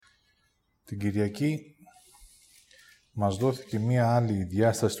Την Κυριακή μας δόθηκε μία άλλη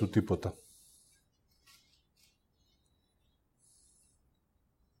διάσταση του τίποτα.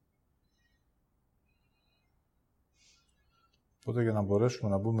 Οπότε για να μπορέσουμε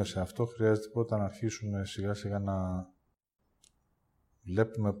να μπούμε σε αυτό, χρειάζεται πρώτα να αρχίσουμε σιγά σιγά να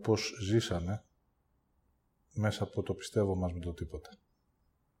βλέπουμε πώς ζήσαμε μέσα από το πιστεύω μας με το τίποτα.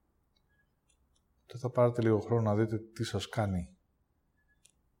 Τότε θα πάρετε λίγο χρόνο να δείτε τι σας κάνει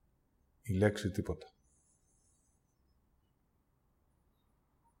η λέξη τίποτα.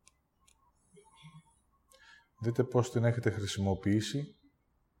 Δείτε πώς την έχετε χρησιμοποιήσει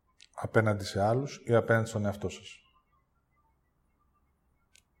απέναντι σε άλλους ή απέναντι στον εαυτό σας.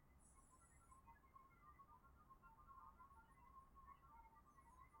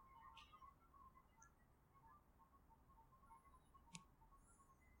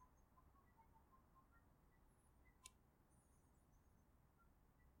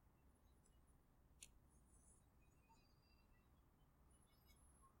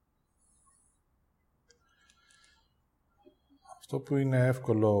 Αυτό που είναι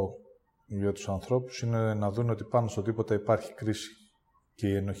εύκολο για τους ανθρώπους είναι να δουν ότι πάνω στο τίποτα υπάρχει κρίση και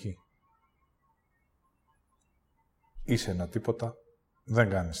η ενοχή. Είσαι ένα τίποτα, δεν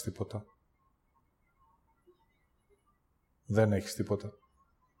κάνεις τίποτα, δεν έχεις τίποτα.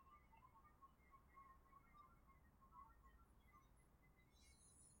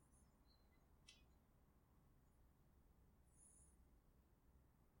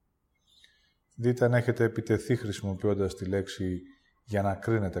 Δείτε αν έχετε επιτεθεί χρησιμοποιώντας τη λέξη για να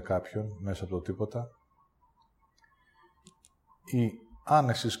κρίνετε κάποιον μέσα από το τίποτα ή αν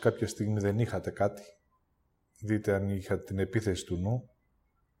εσείς κάποια στιγμή δεν είχατε κάτι, δείτε αν είχατε την επίθεση του νου,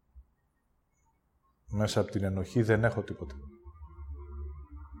 μέσα από την ενοχή δεν έχω τίποτα.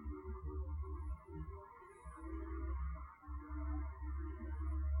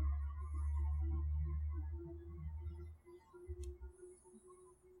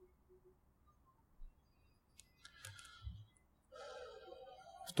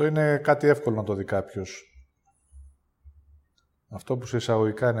 Αυτό είναι κάτι εύκολο να το δει κάποιος. Αυτό που σε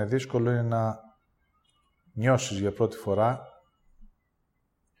εισαγωγικά είναι δύσκολο είναι να νιώσεις για πρώτη φορά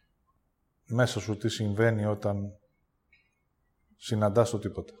μέσα σου τι συμβαίνει όταν συναντάς το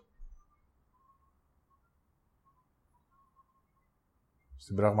τίποτα.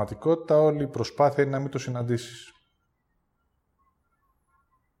 Στην πραγματικότητα όλη η προσπάθεια είναι να μην το συναντήσεις.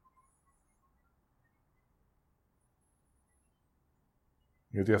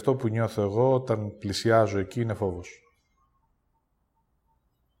 Γιατί αυτό που νιώθω εγώ όταν πλησιάζω εκεί είναι φόβος.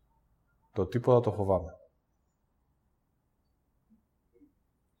 Το τίποτα το φοβάμαι.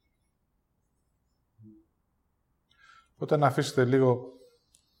 Όταν αφήσετε λίγο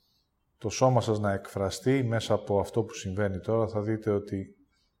το σώμα σας να εκφραστεί μέσα από αυτό που συμβαίνει τώρα, θα δείτε ότι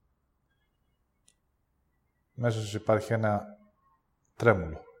μέσα σας υπάρχει ένα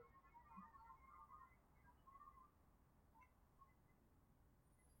τρέμουλο.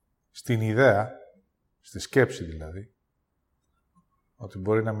 Στην ιδέα, στη σκέψη δηλαδή, ότι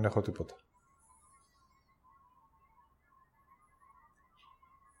μπορεί να μην έχω τίποτα.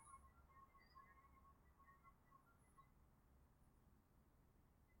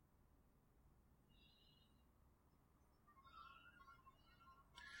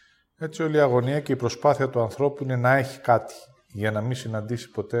 Έτσι όλη η αγωνία και η προσπάθεια του ανθρώπου είναι να έχει κάτι, για να μην συναντήσει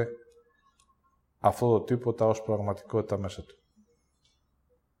ποτέ αυτό το τίποτα ως πραγματικότητα μέσα του.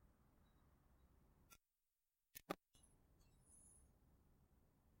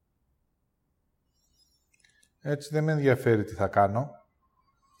 Έτσι δεν με ενδιαφέρει τι θα κάνω,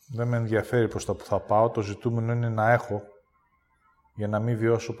 δεν με ενδιαφέρει προς τα που θα πάω, το ζητούμενο είναι να έχω για να μην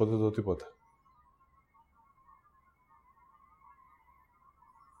βιώσω ποτέ το τίποτα.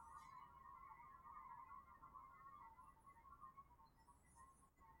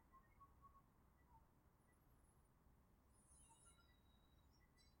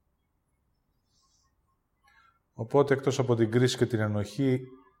 Οπότε εκτός από την κρίση και την ενοχή,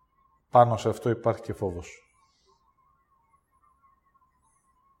 πάνω σε αυτό υπάρχει και φόβος.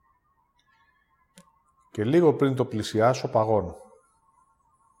 Και λίγο πριν το πλησιάσω, παγώνω.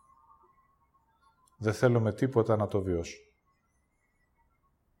 Δεν θέλω με τίποτα να το βιώσω.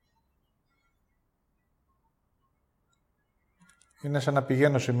 Είναι σαν να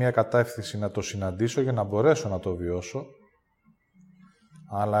πηγαίνω σε μια κατεύθυνση να το συναντήσω για να μπορέσω να το βιώσω,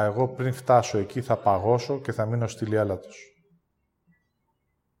 αλλά εγώ πριν φτάσω εκεί θα παγώσω και θα μείνω στη λιάλατος.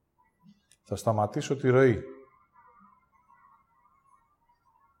 Θα σταματήσω τη ροή.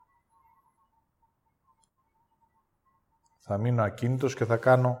 Θα μείνω ακίνητος και θα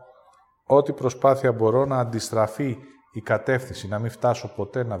κάνω ό,τι προσπάθεια μπορώ να αντιστραφεί η κατεύθυνση, να μην φτάσω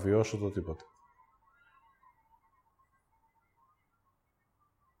ποτέ να βιώσω το τίποτα.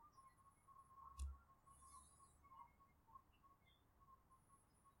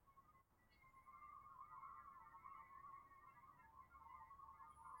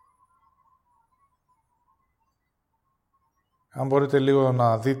 Αν μπορείτε λίγο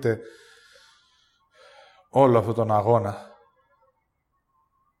να δείτε όλο αυτόν τον αγώνα,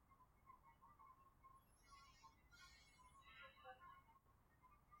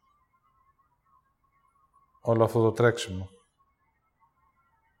 όλο αυτό το τρέξιμο.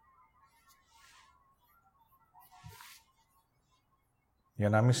 Για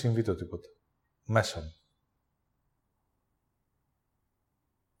να μην συμβεί το τίποτα. Μέσα μου.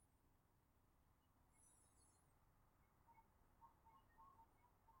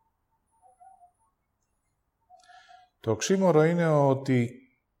 Το οξύμορο είναι ότι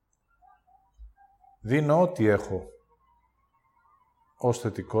δίνω ό,τι έχω ως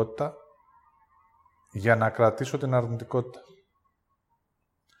θετικότητα για να κρατήσω την αρνητικότητα.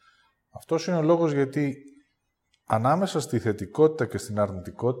 Αυτός είναι ο λόγος γιατί ανάμεσα στη θετικότητα και στην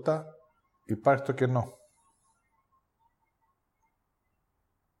αρνητικότητα υπάρχει το κενό.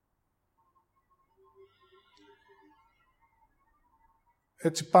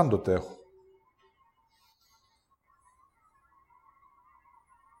 Έτσι πάντοτε έχω.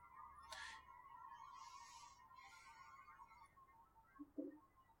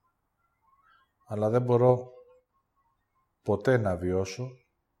 Αλλά δεν μπορώ ποτέ να βιώσω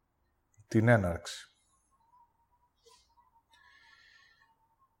την έναρξη.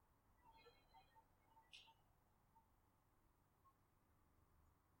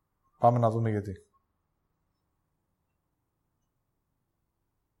 Πάμε να δούμε γιατί.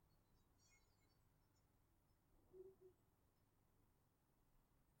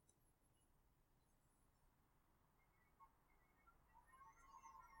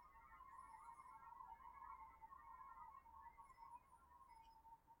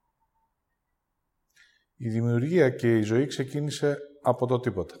 Η δημιουργία και η ζωή ξεκίνησε από το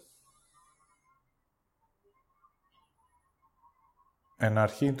τίποτα. Εν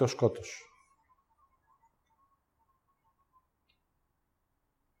αρχή είναι το σκότος.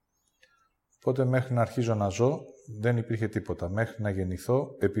 Οπότε μέχρι να αρχίζω να ζω δεν υπήρχε τίποτα. Μέχρι να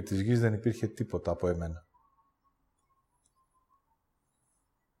γεννηθώ επί της γης δεν υπήρχε τίποτα από εμένα.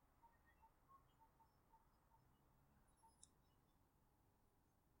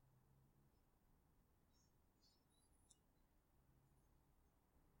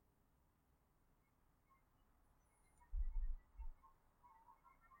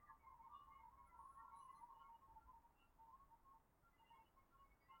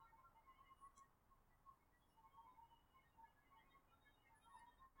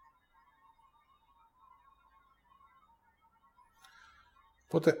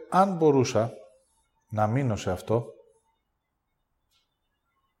 Οπότε, αν μπορούσα να μείνω σε αυτό,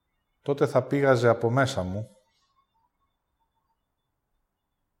 τότε θα πήγαζε από μέσα μου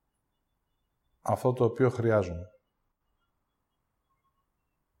αυτό το οποίο χρειάζομαι.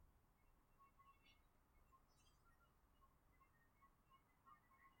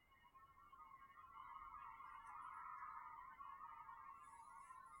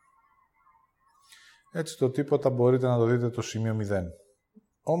 Έτσι το τίποτα μπορείτε να το δείτε το σημείο 0.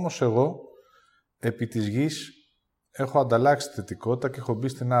 Όμως εγώ, επί της γης, έχω ανταλλάξει τη θετικότητα και έχω μπει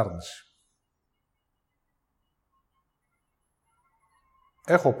στην άρνηση.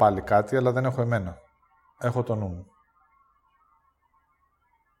 Έχω πάλι κάτι, αλλά δεν έχω εμένα. Έχω το νου μου.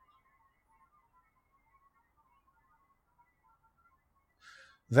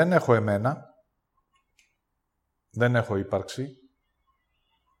 Δεν έχω εμένα. Δεν έχω ύπαρξη.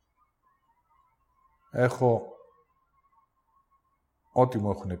 Έχω ό,τι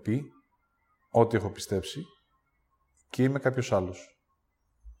μου έχουν πει, ό,τι έχω πιστέψει και είμαι κάποιος άλλος.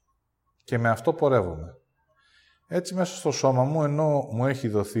 Και με αυτό πορεύομαι. Έτσι μέσα στο σώμα μου, ενώ μου έχει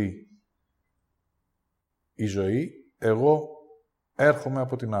δοθεί η ζωή, εγώ έρχομαι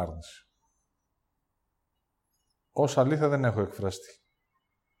από την άρνηση. Ως αλήθεια δεν έχω εκφραστεί.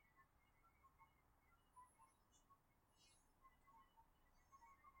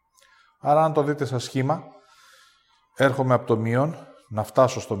 Άρα αν το δείτε σαν σχήμα, έρχομαι από το μείον, να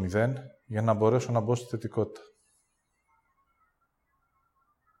φτάσω στο 0, για να μπορέσω να μπω στη θετικότητα.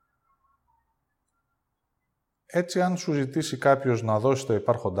 Έτσι, αν σου ζητήσει κάποιος να δώσει το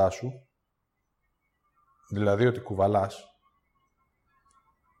υπάρχοντά σου, δηλαδή ότι κουβαλάς,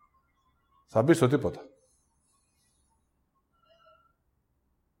 θα μπει στο τίποτα.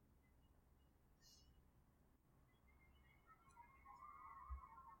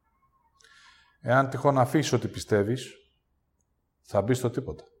 Εάν τυχόν αφήσεις ότι πιστεύεις, θα μπει στο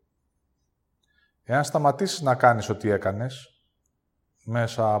τίποτα. Εάν σταματήσεις να κάνεις ό,τι έκανες,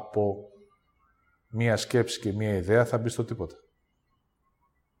 μέσα από μία σκέψη και μία ιδέα, θα μπει στο τίποτα.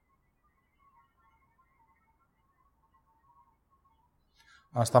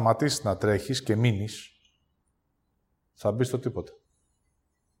 Αν σταματήσεις να τρέχεις και μείνεις, θα μπει στο τίποτα.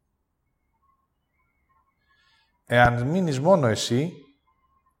 Εάν μείνεις μόνο εσύ,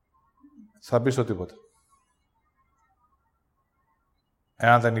 θα μπει στο τίποτα.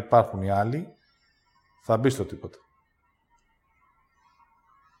 Εάν δεν υπάρχουν οι άλλοι, θα μπει στο τίποτα.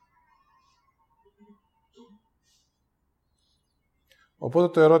 Οπότε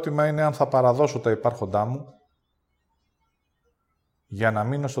το ερώτημα είναι αν θα παραδώσω τα υπάρχοντά μου για να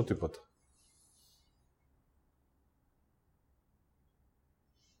μείνω στο τίποτα.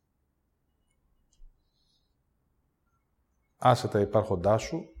 Άσε τα υπάρχοντά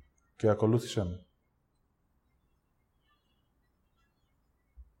σου και ακολούθησέ με.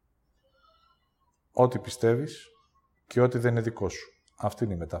 Ό,τι πιστεύεις και ό,τι δεν είναι δικό σου. Αυτή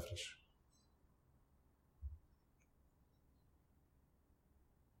είναι η μετάφραση.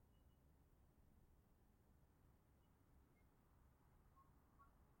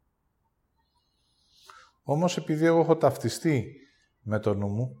 Όμως επειδή εγώ έχω ταυτιστεί με το νου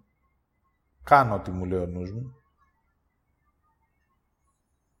μου, κάνω ό,τι μου λέει ο νους μου,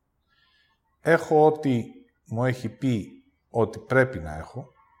 έχω ό,τι μου έχει πει ότι πρέπει να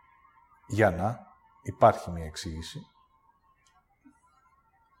έχω, για να υπάρχει μια εξήγηση.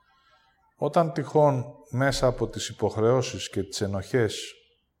 Όταν τυχόν μέσα από τις υποχρεώσεις και τις ενοχές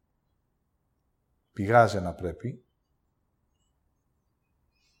πηγάζει να πρέπει,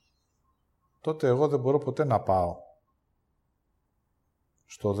 τότε εγώ δεν μπορώ ποτέ να πάω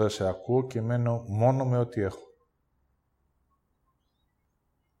στο «δε σε ακούω» και μένω μόνο με ό,τι έχω.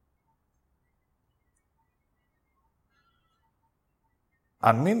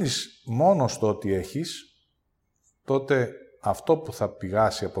 Αν μείνεις μόνο στο ό,τι έχεις, τότε αυτό που θα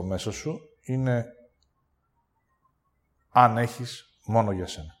πηγάσει από μέσα σου είναι αν έχεις μόνο για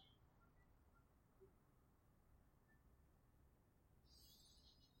σένα.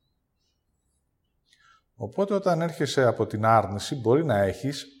 Οπότε όταν έρχεσαι από την άρνηση, μπορεί να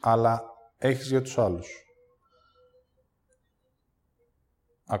έχεις, αλλά έχεις για τους άλλους.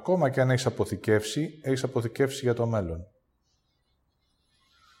 Ακόμα και αν έχεις αποθηκεύσει για το μέλλον.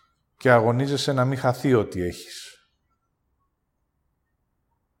 Και αγωνίζεσαι να μην χαθεί ό,τι έχεις.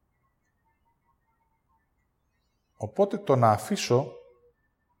 Οπότε το να αφήσω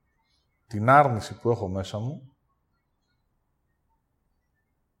την άρνηση που έχω μέσα μου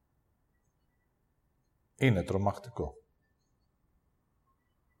είναι τρομακτικό.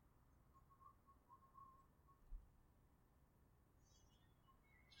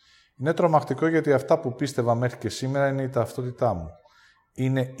 Είναι τρομακτικό γιατί αυτά που πίστευα μέχρι και σήμερα είναι η ταυτότητά μου.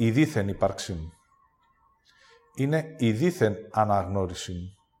 Είναι η δίθεν ύπαρξή μου. Είναι η δίθεν αναγνώριση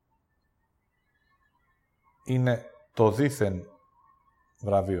μου. Είναι το δίθεν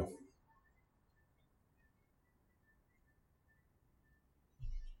βραβείο.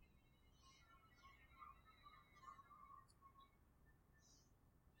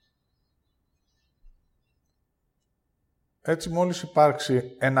 Έτσι, μόλις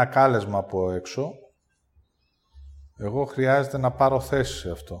υπάρξει ένα κάλεσμα από έξω, εγώ χρειάζεται να πάρω θέση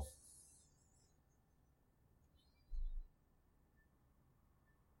σε αυτό.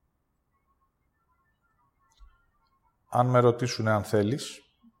 Αν με ρωτήσουν αν θέλεις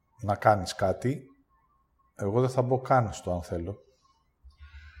να κάνεις κάτι, εγώ δεν θα μπω καν στο αν θέλω.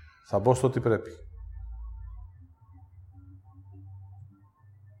 Θα μπω στο τι πρέπει.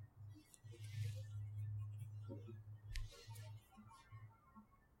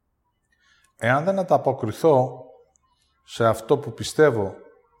 Εάν δεν ανταποκριθώ σε αυτό που πιστεύω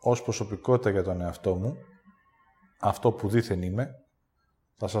ως προσωπικότητα για τον εαυτό μου, αυτό που δήθεν είμαι,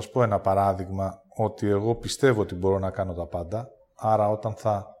 θα σας πω ένα παράδειγμα ότι εγώ πιστεύω ότι μπορώ να κάνω τα πάντα, άρα όταν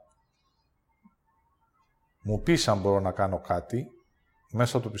θα μου πεις αν μπορώ να κάνω κάτι,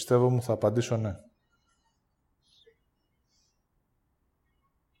 μέσα από το πιστεύω μου θα απαντήσω ναι.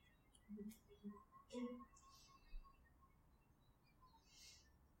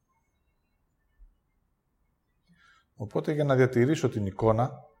 Οπότε για να διατηρήσω την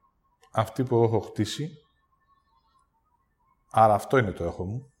εικόνα, αυτή που έχω χτίσει, άρα αυτό είναι το έχω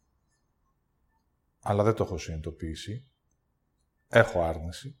μου, αλλά δεν το έχω συνειδητοποιήσει, έχω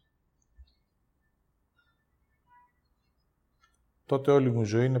άρνηση, τότε όλη μου η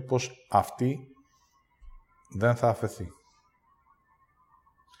ζωή είναι πως αυτή δεν θα αφαιθεί.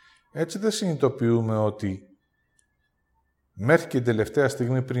 Έτσι δεν συνειδητοποιούμε ότι μέχρι και την τελευταία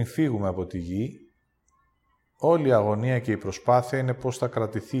στιγμή πριν φύγουμε από τη γη, όλη η αγωνία και η προσπάθεια είναι πώς θα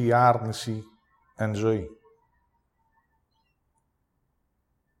κρατηθεί η άρνηση εν ζωή.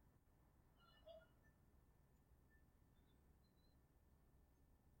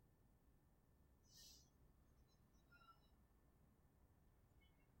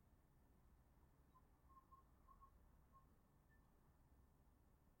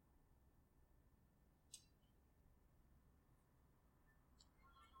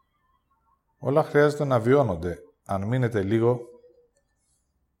 Όλα χρειάζεται να βιώνονται. Αν μείνετε λίγο,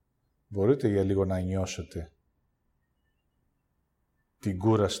 μπορείτε για λίγο να νιώσετε την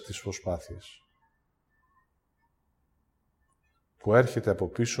κούραση της προσπάθειας. Που έρχεται από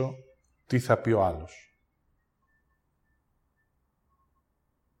πίσω, τι θα πει ο άλλος.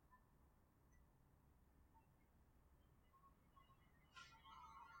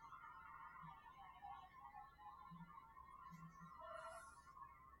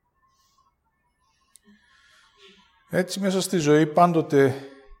 Έτσι μέσα στη ζωή πάντοτε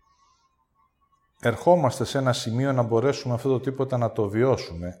ερχόμαστε σε ένα σημείο να μπορέσουμε αυτό το τίποτα να το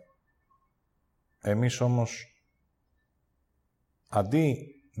βιώσουμε. Εμείς όμως, αντί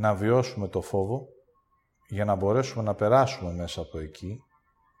να βιώσουμε το φόβο, για να μπορέσουμε να περάσουμε μέσα από εκεί,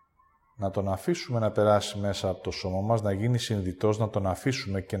 να τον αφήσουμε να περάσει μέσα από το σώμα μας, να γίνει συνειδητός, να τον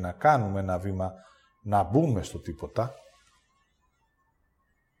αφήσουμε και να κάνουμε ένα βήμα, να μπούμε στο τίποτα,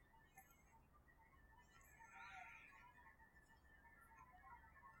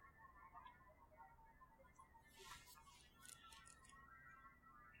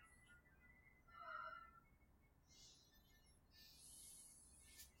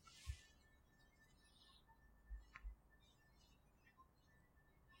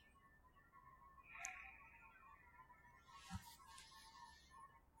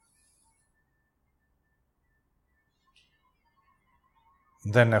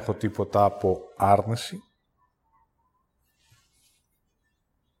 δεν έχω τίποτα από άρνηση.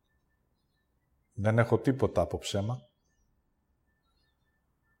 Δεν έχω τίποτα από ψέμα.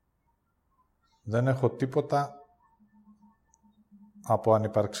 Δεν έχω τίποτα από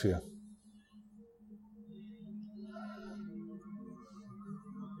ανυπαρξία.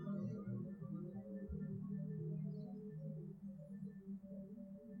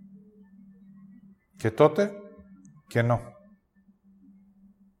 Και τότε, κενό.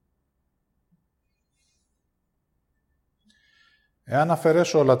 Εάν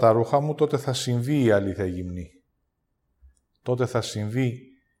αφαιρέσω όλα τα ρούχα μου, τότε θα συμβεί η αλήθεια γυμνή. Τότε θα συμβεί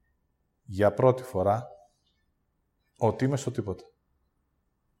για πρώτη φορά ότι είμαι στο τίποτα.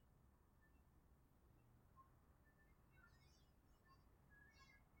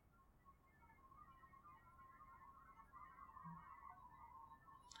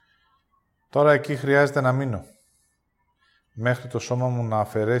 Τώρα εκεί χρειάζεται να μείνω. Μέχρι το σώμα μου να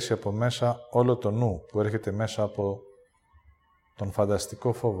αφαιρέσει από μέσα όλο το νου που έρχεται μέσα από τον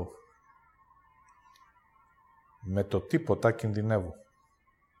φανταστικό φόβο. Με το τίποτα κινδυνεύω.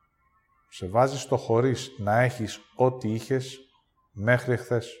 Σε βάζει στο χωρίς να έχεις ό,τι είχες μέχρι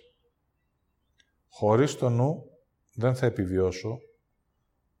εχθές. Χωρίς το νου δεν θα επιβιώσω.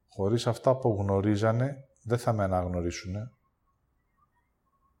 Χωρίς αυτά που γνωρίζανε δεν θα με αναγνωρίσουνε.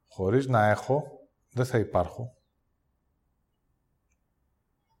 Χωρίς να έχω δεν θα υπάρχω.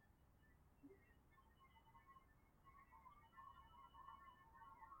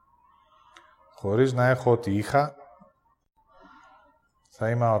 Χωρίς να έχω ό,τι είχα, θα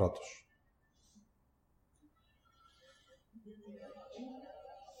είμαι αόρατος.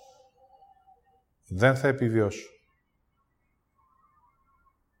 Δεν θα επιβιώσω.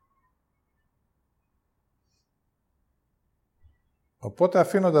 Οπότε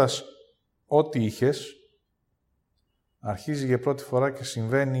αφήνοντας ό,τι είχες, αρχίζει για πρώτη φορά και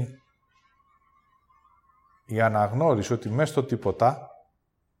συμβαίνει η αναγνώριση ότι μέσα στο τίποτα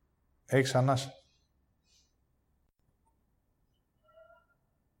έχεις ανάσα.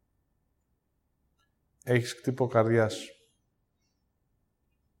 Έχεις χτύπο καρδιάς.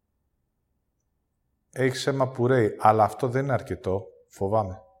 Έχεις αίμα που ρέει, αλλά αυτό δεν είναι αρκετό,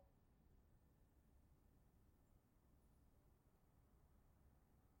 φοβάμαι.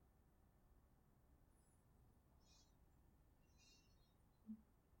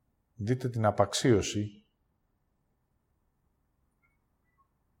 Δείτε την απαξίωση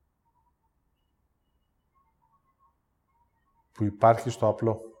που υπάρχει στο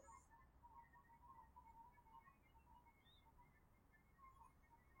απλό.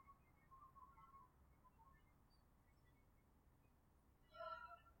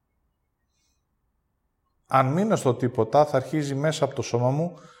 Αν μείνω στο τίποτα, θα αρχίζει μέσα από το σώμα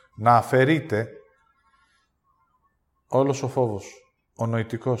μου να αφαιρείται όλος ο φόβος, ο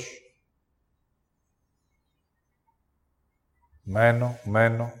νοητικός.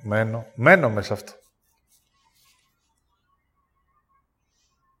 Μένω μέσα αυτό.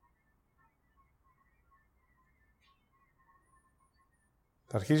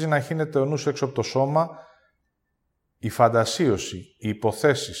 Θα αρχίζει να χύνεται ο νους έξω από το σώμα, η φαντασίωση, οι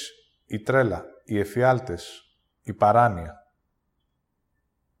υποθέσεις, η τρέλα, οι εφιάλτες, η παράνοια.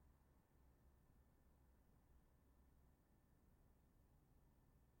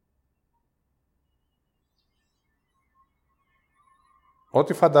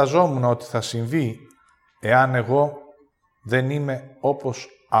 Ό,τι φανταζόμουν ότι θα συμβεί εάν εγώ δεν είμαι όπως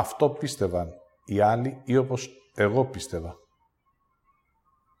αυτό πίστευαν οι άλλοι ή όπως εγώ πίστευα.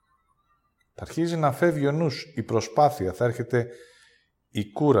 Θα αρχίζει να φεύγει ο νους, η προσπάθεια, θα έρχεται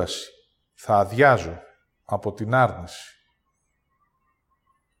η κούραση, θα αδειάζω από την άρνηση,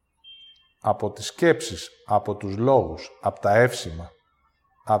 από τις σκέψεις, από τους λόγους, από τα εύσημα,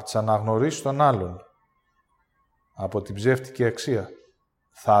 από τις αναγνωρίσεις των άλλων, από την ψεύτικη αξία.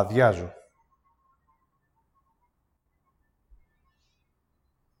 Θα αδειάζω.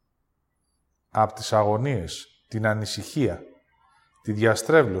 Από τις αγωνίες, την ανησυχία, τη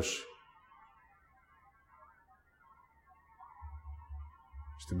διαστρέβλωση.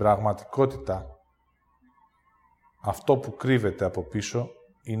 Στην πραγματικότητα, αυτό που κρύβεται από πίσω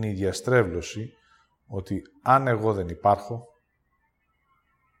είναι η διαστρέβλωση ότι αν εγώ δεν υπάρχω,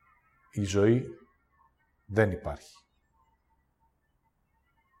 η ζωή δεν υπάρχει.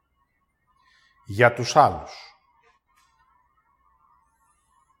 Για τους άλλους.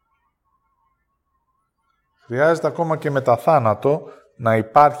 Χρειάζεται ακόμα και μετά θάνατο να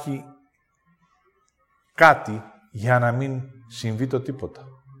υπάρχει κάτι για να μην συμβεί το τίποτα.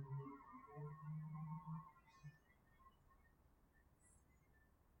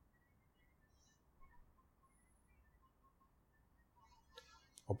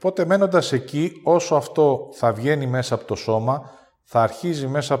 Οπότε μένοντας εκεί, όσο αυτό θα βγαίνει μέσα από το σώμα, θα αρχίζει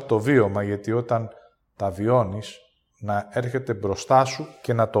μέσα από το βίωμα, γιατί όταν τα βιώνεις, να έρχεται μπροστά σου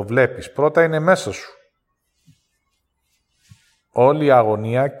και να το βλέπεις. Πρώτα είναι μέσα σου. Όλη η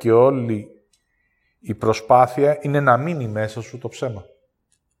αγωνία και όλη η προσπάθεια είναι να μείνει μέσα σου το ψέμα.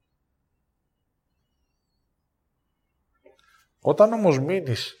 Όταν όμως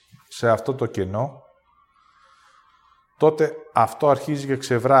μείνεις σε αυτό το κενό, τότε αυτό αρχίζει και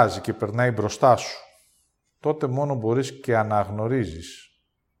ξεβράζει και περνάει μπροστά σου. Τότε μόνο μπορείς και αναγνωρίζεις.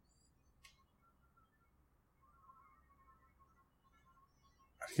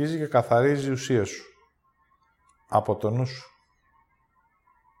 Αρχίζει και καθαρίζει η ουσία σου από το νου σου.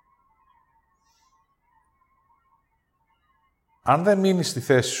 Αν δεν μείνεις στη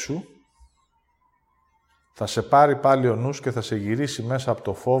θέση σου, θα σε πάρει πάλι ο νους και θα σε γυρίσει μέσα από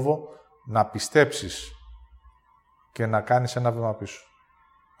το φόβο να πιστέψεις και να κάνεις ένα βήμα πίσω.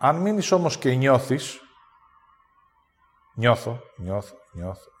 Αν μείνεις όμως και νιώθεις, νιώθω,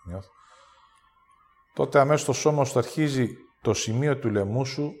 τότε αμέσως το σώμα σου αρχίζει το σημείο του λαιμού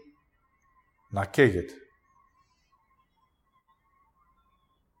σου να καίγεται.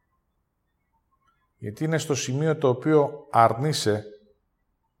 Γιατί είναι στο σημείο το οποίο αρνείσαι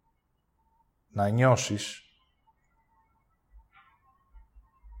να νιώσεις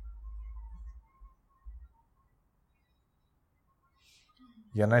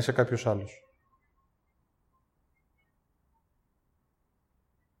για να είσαι κάποιος άλλος.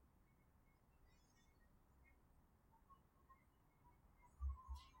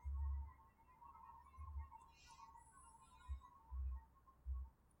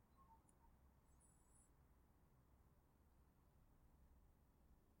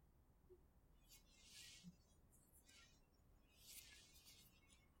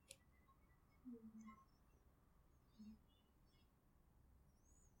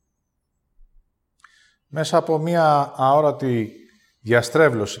 Μέσα από μία αόρατη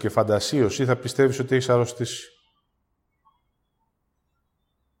διαστρέβλωση και φαντασίωση θα πιστεύεις ότι έχεις αρρωστήσει.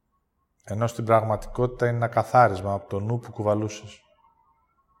 Ενώ στην πραγματικότητα είναι ένα καθάρισμα από το νου που κουβαλούσες.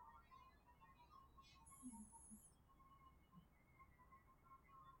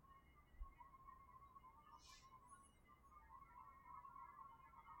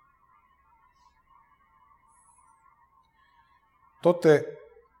 Τότε,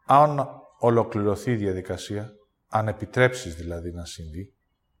 αν ολοκληρωθεί η διαδικασία, αν επιτρέψεις δηλαδή να συμβεί,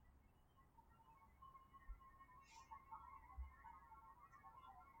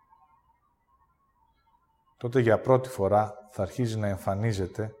 τότε για πρώτη φορά θα αρχίζει να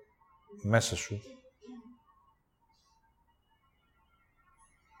εμφανίζεται μέσα σου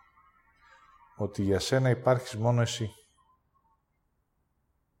ότι για σένα υπάρχεις μόνο εσύ.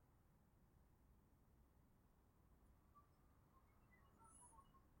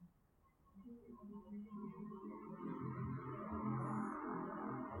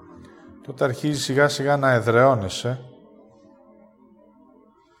 τότε αρχίζει σιγά σιγά να εδραιώνεσαι,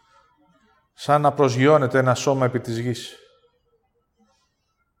 σαν να προσγειώνεται ένα σώμα επί της γης.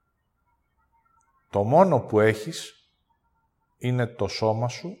 Το μόνο που έχεις είναι το σώμα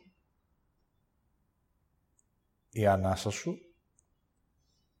σου, η ανάσα σου,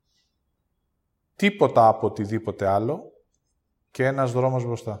 τίποτα από οτιδήποτε άλλο και ένας δρόμος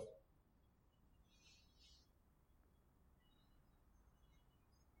μπροστά.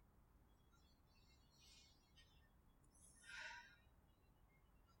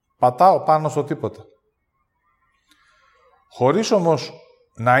 Πατάω πάνω στο τίποτα. Χωρίς όμως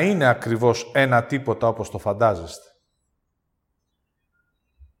να είναι ακριβώς ένα τίποτα όπως το φαντάζεστε.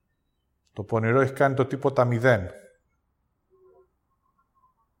 Το πονηρό έχει κάνει το τίποτα 0.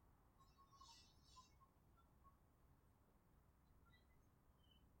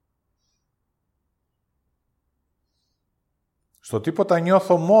 Στο τίποτα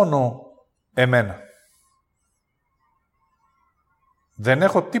νιώθω μόνο εμένα. Δεν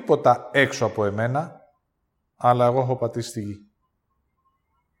έχω τίποτα έξω από εμένα, αλλά εγώ έχω πατήσει στη γη.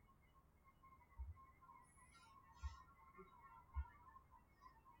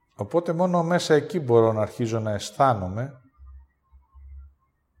 Οπότε μόνο μέσα εκεί μπορώ να αρχίζω να αισθάνομαι,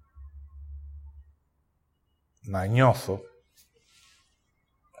 να νιώθω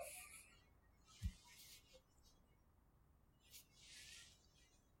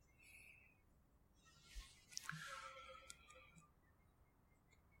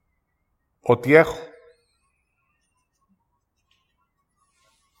ότι έχω.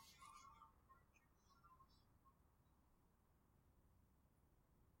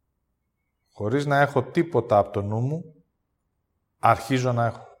 Χωρίς να έχω τίποτα από το νου μου, αρχίζω να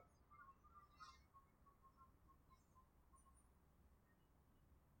έχω.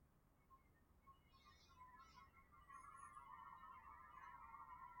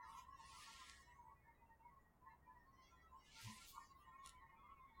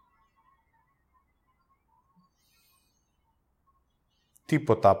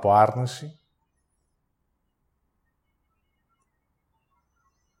 Τίποτα από άρνηση.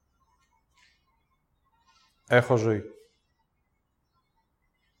 Έχω ζωή.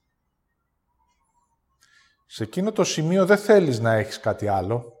 Σε εκείνο το σημείο δεν θέλεις να έχεις κάτι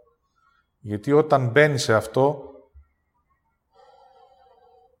άλλο, γιατί όταν μπαίνεις σε αυτό,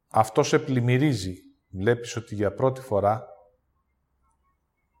 αυτό σε πλημμυρίζει. Βλέπεις ότι για πρώτη φορά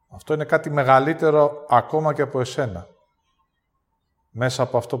αυτό είναι κάτι μεγαλύτερο ακόμα και από εσένα, μέσα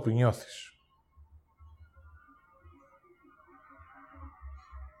από αυτό που νιώθεις.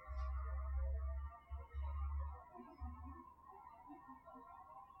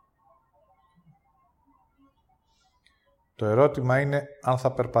 Το ερώτημα είναι αν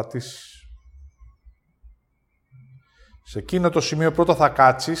θα περπατήσεις. Σε εκείνο το σημείο πρώτα θα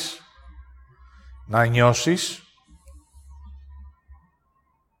κάτσεις, να νιώσεις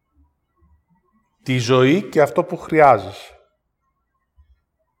τη ζωή και αυτό που χρειάζεσαι.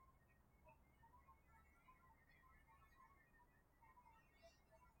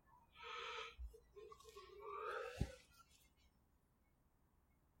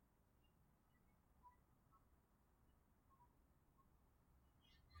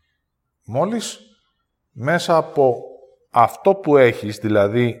 Μόλις μέσα από αυτό που έχεις,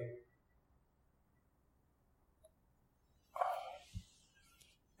 δηλαδή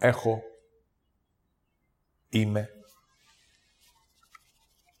έχω, είμαι,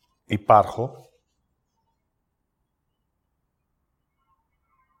 υπάρχω,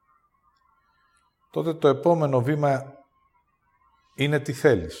 τότε το επόμενο βήμα είναι τι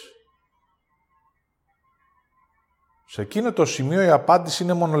θέλεις. Σε εκείνο το σημείο η απάντηση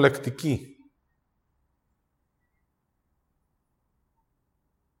είναι μονολεκτική.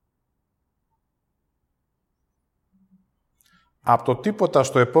 Από το τίποτα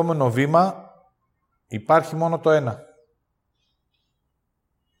στο επόμενο βήμα υπάρχει μόνο το ένα.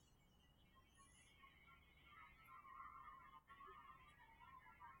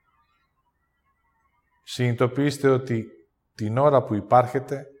 Συνειδητοποιήστε ότι την ώρα που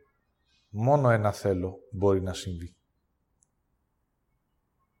υπάρχετε, μόνο ένα θέλω μπορεί να συμβεί.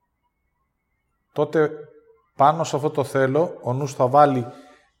 Τότε πάνω σε αυτό το θέλω, ο νους θα βάλει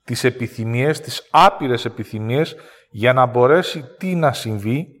τις επιθυμίες, τις άπειρες επιθυμίες, για να μπορέσει τι να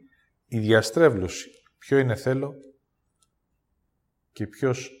συμβεί, η διαστρέβλωση. Ποιο είναι θέλω και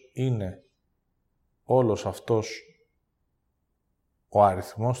ποιος είναι όλος αυτός ο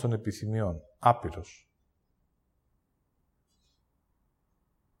αριθμός των επιθυμιών. Άπειρος.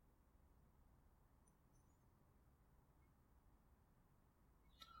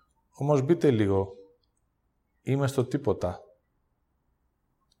 Όμως μπείτε λίγο. Είμαι στο τίποτα.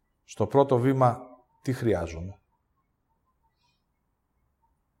 Στο πρώτο βήμα, τι χρειάζομαι?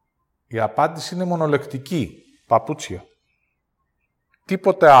 Η απάντηση είναι μονολεκτική. Παπούτσια.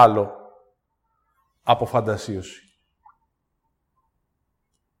 Τίποτε άλλο από φαντασίωση.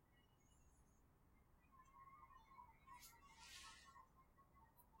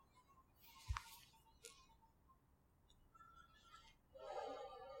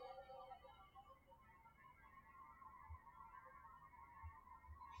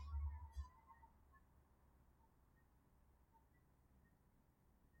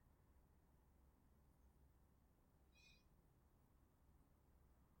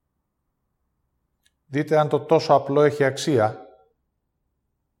 Δείτε αν το τόσο απλό έχει αξία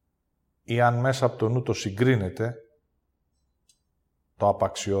ή αν μέσα από το νου το συγκρίνετε, το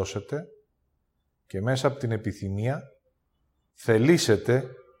απαξιώσετε και μέσα από την επιθυμία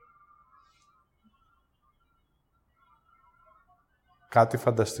θελήσετε κάτι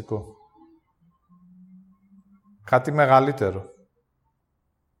φανταστικό. Κάτι μεγαλύτερο.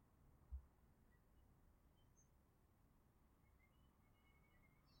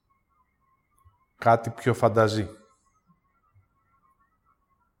 Κάτι πιο φανταζή.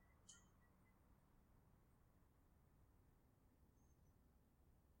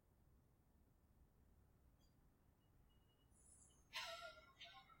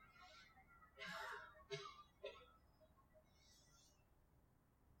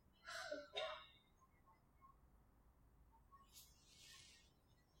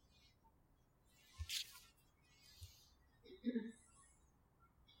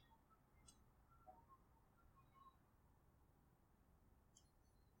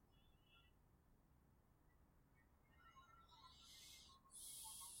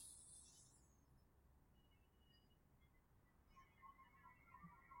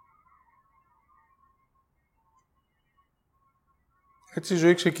 Έτσι η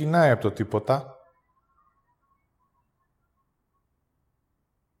ζωή ξεκινάει από το τίποτα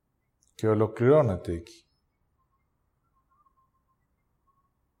και ολοκληρώνεται εκεί.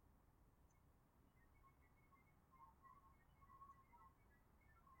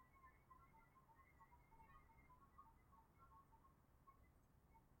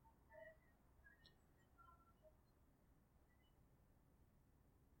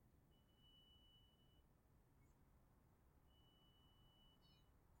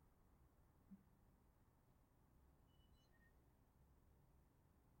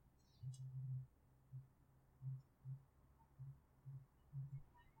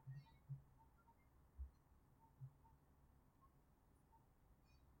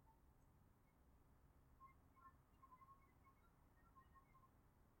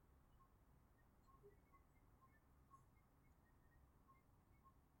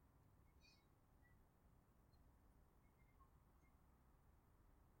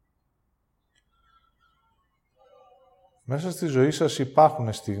 Μέσα στη ζωή σας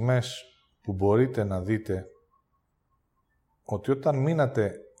υπάρχουν στιγμές που μπορείτε να δείτε ότι όταν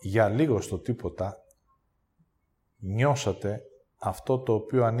μείνατε για λίγο στο τίποτα, νιώσατε αυτό το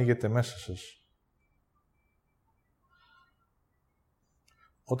οποίο ανοίγεται μέσα σας.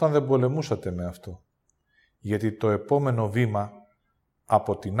 Όταν δεν πολεμούσατε με αυτό. Γιατί το επόμενο βήμα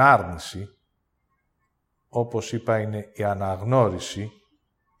από την άρνηση, όπως είπα, είναι η αναγνώριση,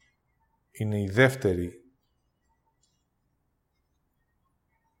 είναι η δεύτερη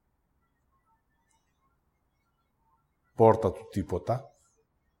πόρτα του τίποτα.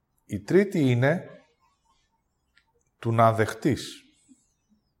 Η τρίτη είναι του να δεχτείς.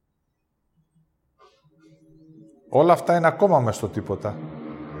 Όλα αυτά είναι ακόμα μες στο τίποτα.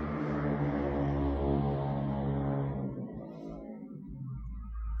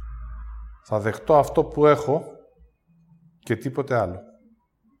 Θα δεχτώ αυτό που έχω και τίποτε άλλο.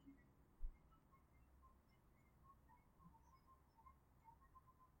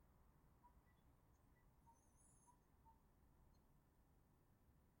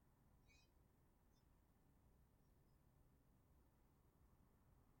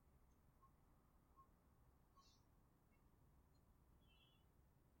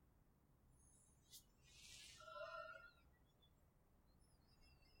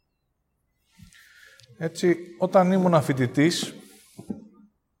 Έτσι, όταν ήμουν φοιτητής,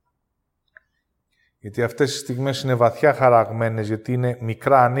 γιατί αυτές οι στιγμές είναι βαθιά χαραγμένες, γιατί είναι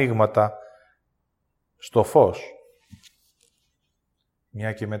μικρά ανοίγματα στο φως,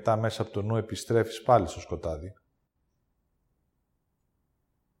 μια και μετά μέσα από το νου επιστρέφεις πάλι στο σκοτάδι.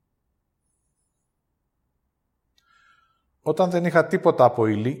 Όταν δεν είχα τίποτα από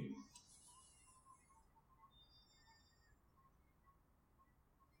ύλη,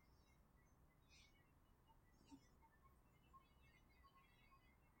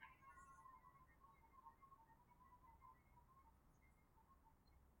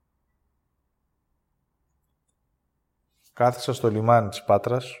 Κάθισα στο λιμάνι της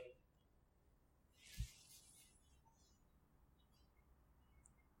Πάτρας.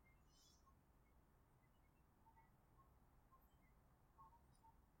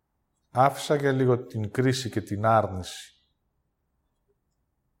 Άφησα για λίγο την κρίση και την άρνηση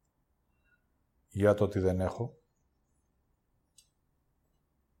για το ότι δεν έχω.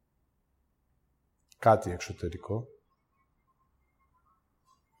 Κάτι εξωτερικό.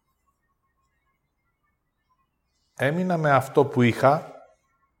 Έμεινα με αυτό που είχα,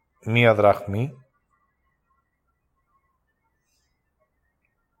 μία δραχμή,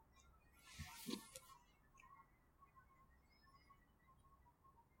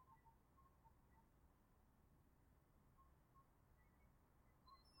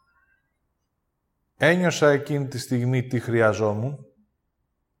 ένιωσα εκείνη τη στιγμή τι χρειαζόμουν,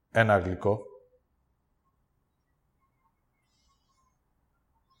 ένα γλυκό.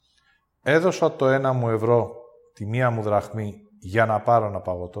 Έδωσα το 1 μου ευρώ, τη 1 μου δραχμή, για να πάρω ένα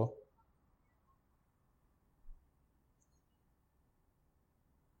παγωτό.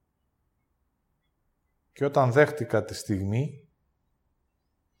 Και όταν δέχτηκα τη στιγμή,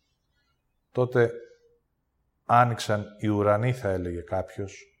 τότε άνοιξαν οι ουρανοί, θα έλεγε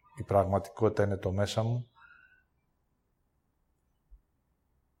κάποιος. Η πραγματικότητα είναι το μέσα μου.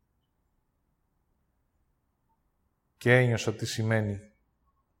 Και ένιωσα τι σημαίνει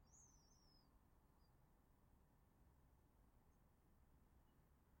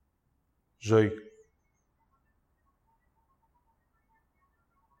ζωή.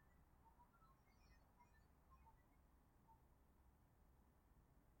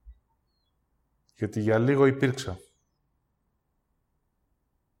 Γιατί για λίγο υπήρξα.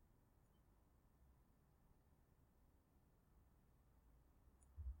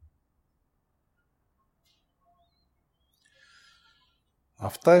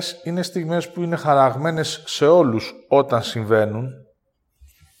 Αυτές είναι στιγμές που είναι χαραγμένες σε όλους όταν συμβαίνουν,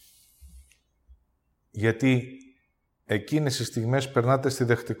 γιατί εκείνες οι στιγμές περνάτε στη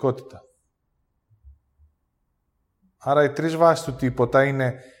δεχτικότητα. Άρα οι 3 βάσεις του τίποτα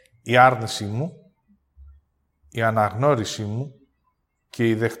είναι η άρνησή μου, η αναγνώρισή μου και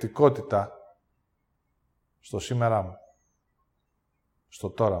η δεχτικότητα στο σήμερα μου,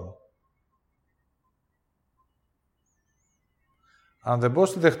 στο τώρα μου. Αν δεν μπω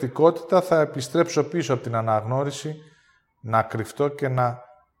στη δεχτικότητα, θα επιστρέψω πίσω από την αναγνώριση, να κρυφτώ και να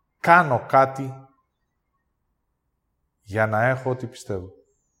κάνω κάτι για να έχω ό,τι πιστεύω.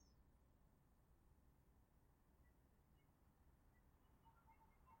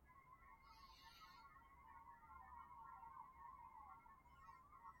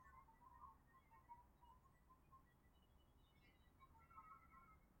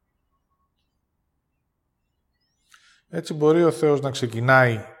 Έτσι μπορεί ο Θεός να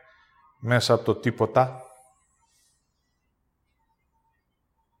ξεκινάει μέσα από το τίποτα,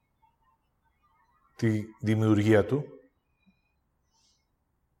 τη δημιουργία Του.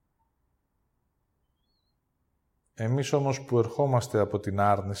 Εμείς όμως που ερχόμαστε από την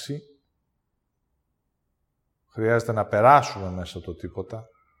άρνηση, χρειάζεται να περάσουμε μέσα από το τίποτα.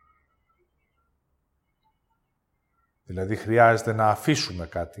 Δηλαδή χρειάζεται να αφήσουμε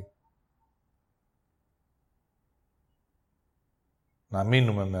κάτι. Να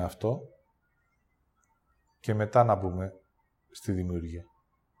μείνουμε με αυτό και μετά να μπούμε στη δημιουργία.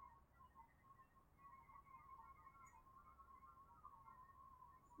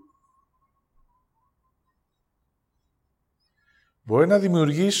 Μπορεί να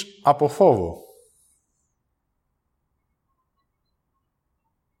δημιουργείς από φόβο.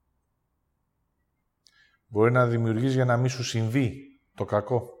 Μπορεί να δημιουργείς για να μην σου συμβεί το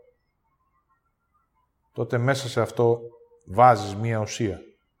κακό. Τότε μέσα σε αυτό βάζεις μία ουσία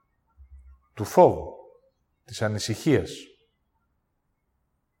του φόβου, της ανησυχίας.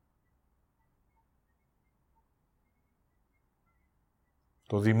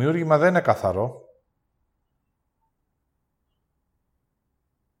 Το δημιούργημα δεν είναι καθαρό.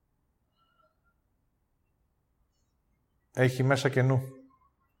 Έχει μέσα κενού.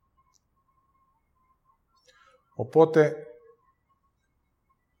 Οπότε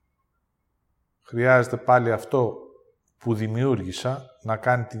χρειάζεται πάλι αυτό που δημιούργησα να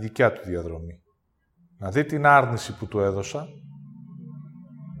κάνει τη δικιά του διαδρομή. Να δει την άρνηση που του έδωσα,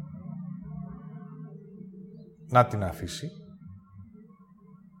 να την αφήσει,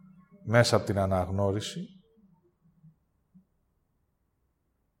 μέσα από την αναγνώριση,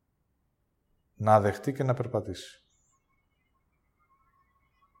 να δεχτεί και να περπατήσει.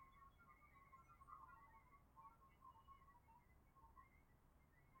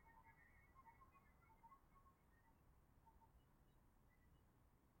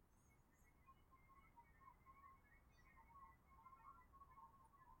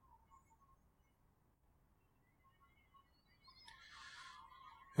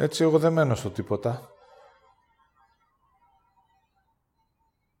 Έτσι εγώ δεν μένω στο τίποτα.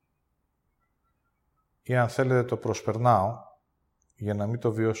 Ή αν θέλετε το προσπερνάω για να μην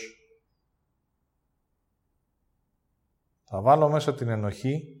το βιώσω. Θα βάλω μέσα την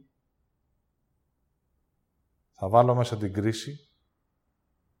ενοχή, θα βάλω μέσα την κρίση,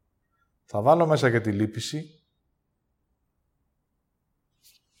 θα βάλω μέσα και τη λύπηση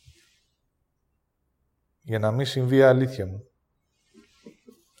για να μην συμβεί η αλήθεια μου.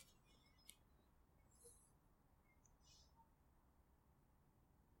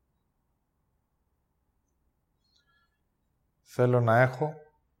 Θέλω να έχω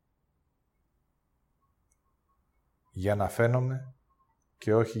για να φαίνομαι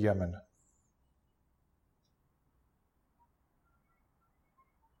και όχι για μένα.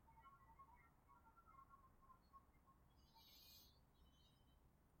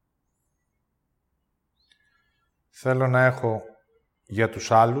 Θέλω να έχω για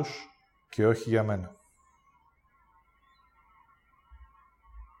τους άλλους και όχι για μένα.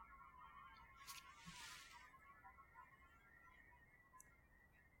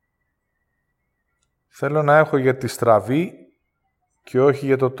 Θέλω να έχω για τη στραβή και όχι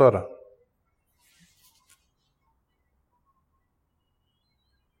για το τώρα.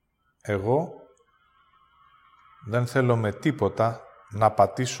 Εγώ δεν θέλω με τίποτα να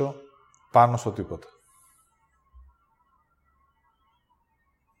πατήσω πάνω στο τίποτα.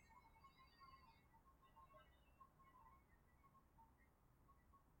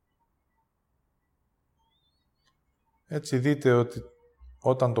 Έτσι δείτε ότι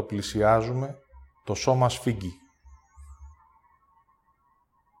όταν το πλησιάζουμε, το σώμα σφίγγει.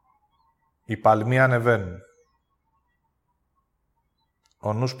 Οι παλμοί ανεβαίνουν.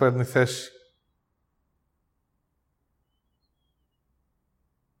 Ο νους παίρνει θέση.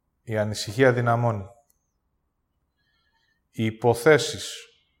 Η ανησυχία δυναμώνει. Οι υποθέσεις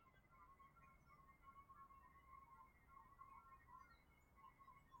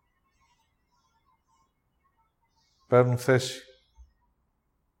παίρνουν θέση.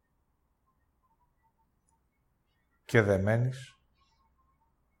 Και δεμένεις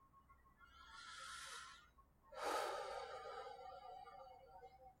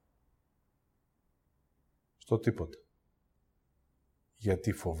στο τίποτα.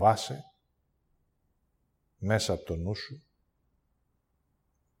 Γιατί φοβάσαι μέσα από το νου σου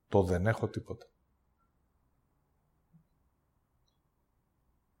το δεν έχω τίποτα.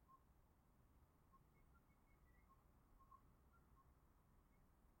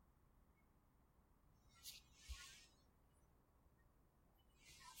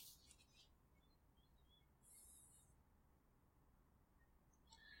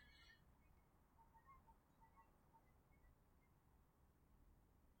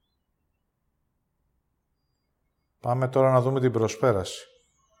 Πάμε τώρα να δούμε την προσπέραση.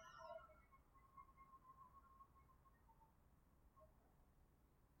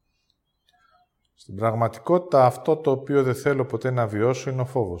 Στην πραγματικότητα αυτό το οποίο δεν θέλω ποτέ να βιώσω είναι ο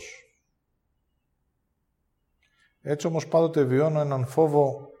φόβος. Έτσι όμως πάντοτε βιώνω έναν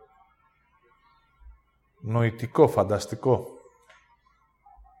φόβο νοητικό, φανταστικό.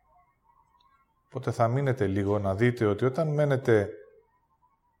 Οπότε θα μείνετε λίγο να δείτε ότι όταν μένετε,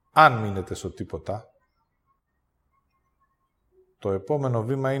 αν μείνετε στο τίποτα, το επόμενο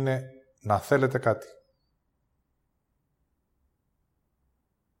βήμα είναι να θέλετε κάτι.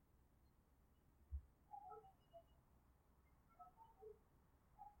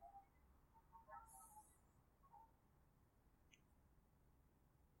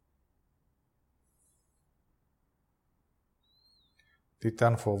 Δείτε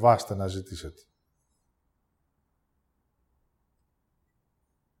αν φοβάστε να ζητήσετε.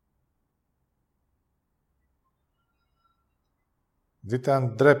 Δείτε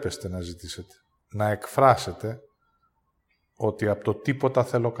αν ντρέπεστε να ζητήσετε. Να εκφράσετε ότι από το τίποτα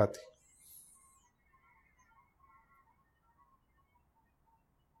θέλω κάτι.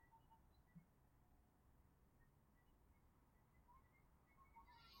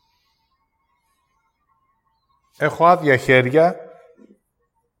 Έχω άδεια χέρια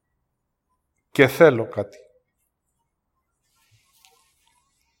και θέλω κάτι.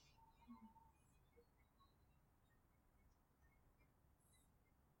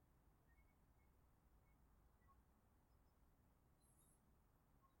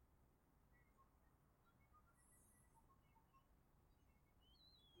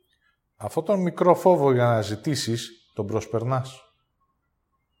 Αυτό τον μικρό φόβο για να ζητήσεις, τον προσπερνάς.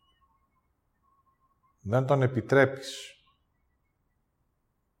 Δεν τον επιτρέπεις.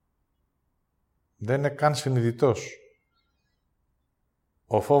 Δεν είναι καν συνειδητός.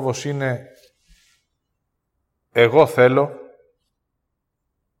 Ο φόβος είναι εγώ θέλω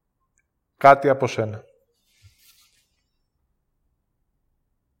κάτι από σένα.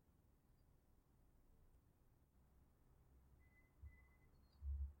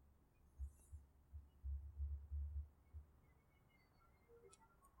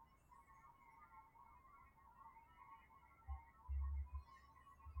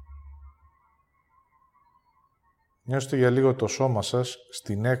 Νιώστε για λίγο το σώμα σας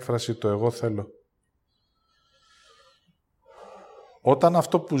στην έκφραση το εγώ θέλω. Όταν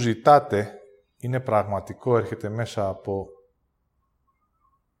αυτό που ζητάτε είναι πραγματικό, έρχεται μέσα από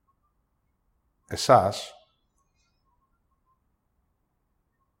εσάς,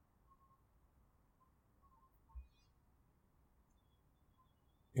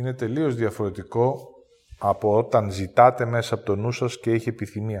 είναι τελείως διαφορετικό από όταν ζητάτε μέσα από το νου σας και έχει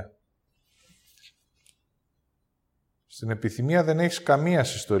επιθυμία. Στην επιθυμία δεν έχεις καμία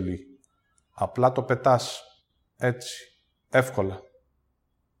συστολή. Απλά το πετάς. Έτσι. Εύκολα.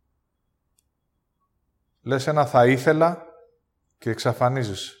 Λες ένα θα ήθελα και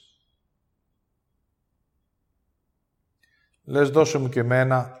εξαφανίζεσαι. Λες δώσε μου και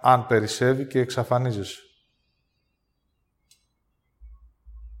εμένα αν περισσεύει και εξαφανίζεσαι.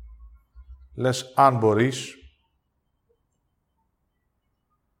 Λες αν μπορείς.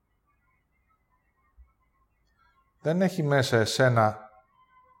 Δεν έχει μέσα εσένα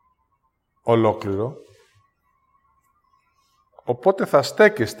ολόκληρο. Οπότε θα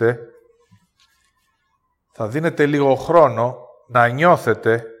στέκεστε, θα δίνετε λίγο χρόνο να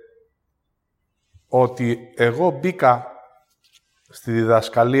νιώθετε ότι εγώ μπήκα στη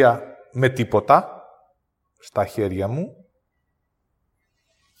διδασκαλία με τίποτα στα χέρια μου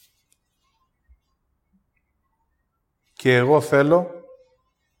και εγώ θέλω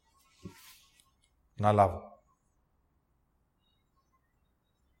να λάβω.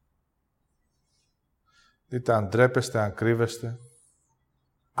 Δείτε αν ντρέπεστε, αν κρύβεστε,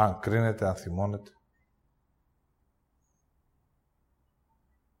 αν κρίνετε, αν θυμώνετε.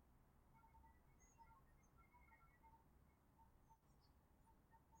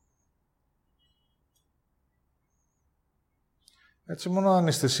 Έτσι μόνο αν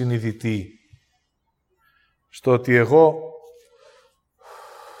είστε συνειδητοί στο ότι εγώ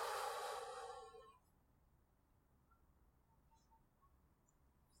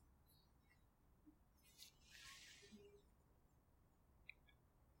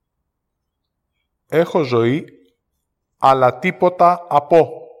έχω ζωή, αλλά τίποτα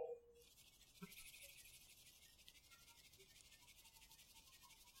από.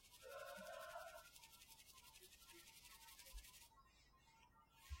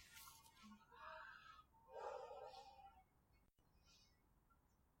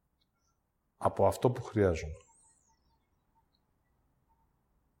 Από αυτό που χρειάζομαι.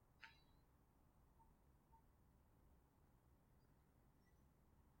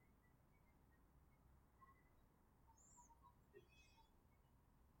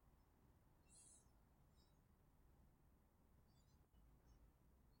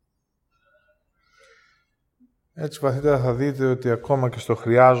 Έτσι βαθύτερα θα δείτε ότι ακόμα και στο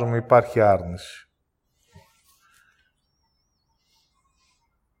χρειάζομαι υπάρχει άρνηση.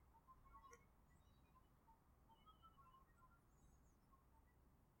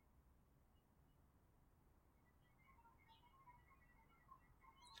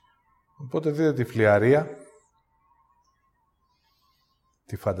 Οπότε δείτε τη φλιαρία,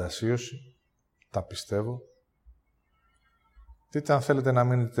 τη φαντασίωση, τα πιστεύω. Δείτε αν θέλετε να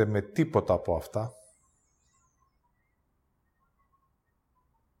μείνετε με τίποτα από αυτά.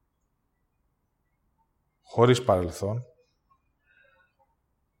 Χωρίς παρελθόν.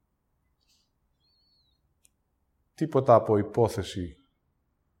 Τίποτα από υπόθεση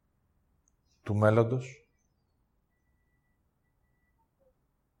του μέλλοντος.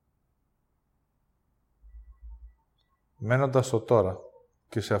 Μένοντας στο τώρα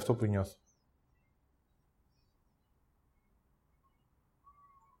και σε αυτό που νιώθω.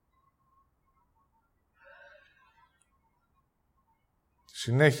 Τη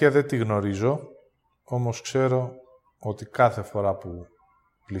συνέχεια δεν τη γνωρίζω, όμως ξέρω ότι κάθε φορά που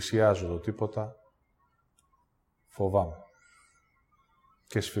πλησιάζω το τίποτα, φοβάμαι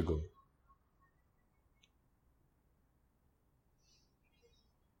και σφίγγομαι.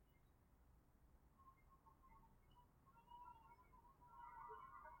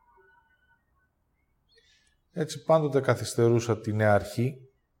 Έτσι πάντοτε καθυστερούσα τη νέα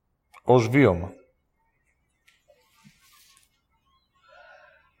αρχή ως βίωμα.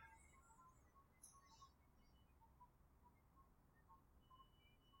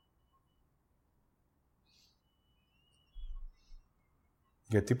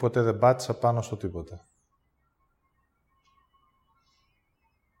 Γιατί ποτέ δεν πάτησα πάνω στο τίποτα.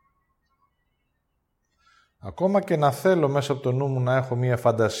 Ακόμα και να θέλω μέσα από το νου μου να έχω μία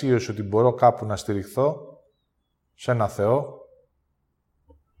φαντασίωση ότι μπορώ κάπου να στηριχθώ, σε ένα Θεό,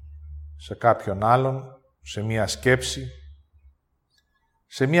 σε κάποιον άλλον, σε μία σκέψη,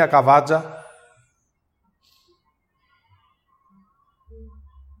 σε μία καβάτζα,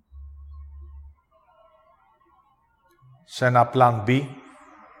 σε ένα plan B,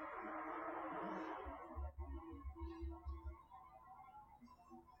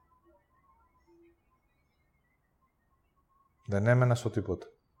 δεν έμενα στο τίποτα.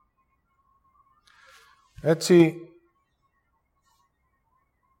 Έτσι,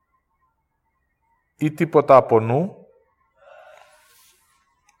 ή τίποτα από νου,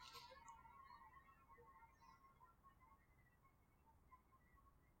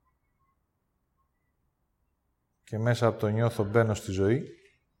 και μέσα από το νιώθω μπαίνω στη ζωή,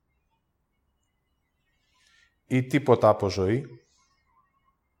 ή τίποτα από ζωή,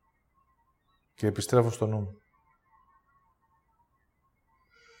 και επιστρέφω στο νου μου.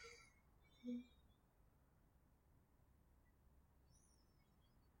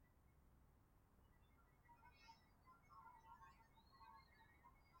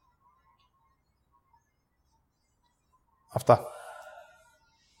 Αυτά.